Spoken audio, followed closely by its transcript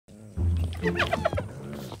Oh,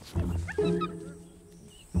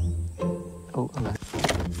 hello.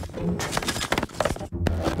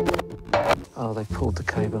 Oh, they pulled the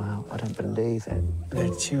cable out. I don't believe it.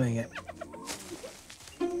 They're chewing it.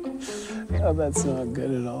 Oh, that's not good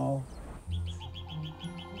at all.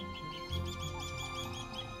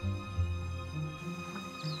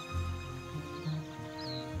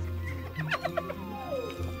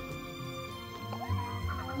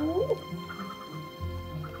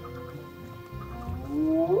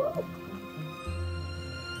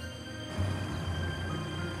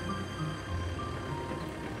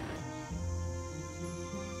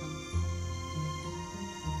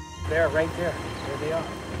 There, right there. There they are.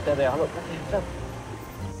 There they are. Look, look.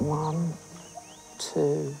 1,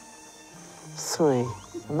 2, 3.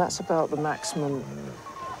 And that's about the maximum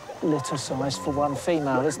litter size for one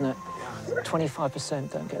female, isn't it?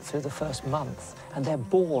 25% don't get through the first month. And they're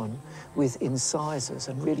born with incisors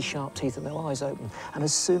and really sharp teeth and their eyes open. And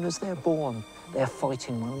as soon as they're born, they're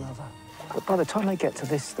fighting one another. But by the time they get to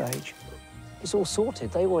this stage, it's all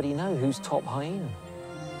sorted. They already know who's top hyena.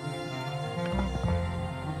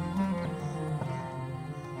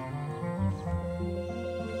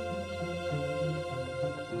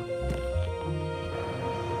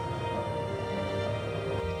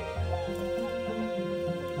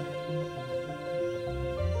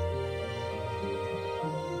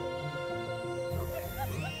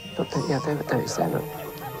 Look, yeah, there it's there, look.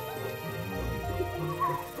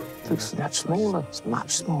 Looks much smaller, it's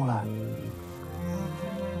much smaller.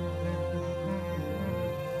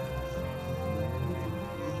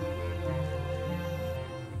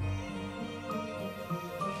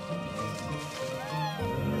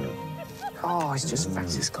 Oh, it's just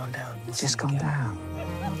gone down. It's just gone down.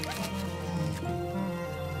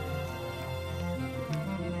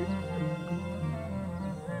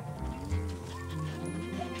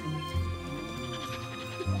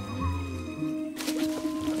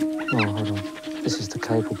 Oh, hold on. This is the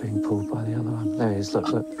cable being pulled by the other one. There it is, look,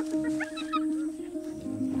 look.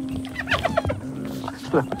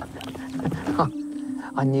 Look.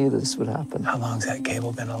 I knew this would happen. How long's that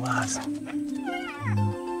cable gonna last?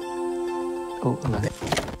 Oh, hello.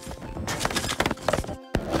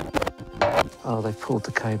 Oh, they pulled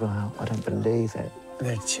the cable out. I don't believe it.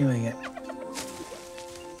 They're chewing it.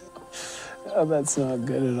 Oh, that's not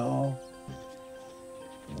good at all.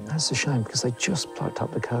 That's a shame, because they just plucked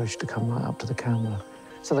up the courage to come right up to the camera.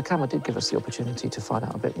 So the camera did give us the opportunity to find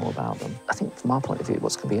out a bit more about them. I think from our point of view,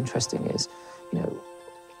 what's going to be interesting is, you know,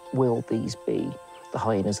 will these be the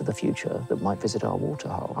hyenas of the future that might visit our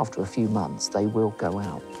waterhole? After a few months, they will go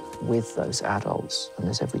out with those adults, and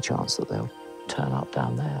there's every chance that they'll turn up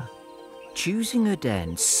down there. Choosing a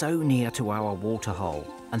den so near to our waterhole,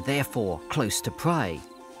 and therefore close to prey,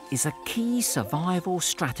 is a key survival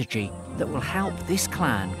strategy that will help this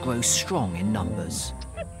clan grow strong in numbers.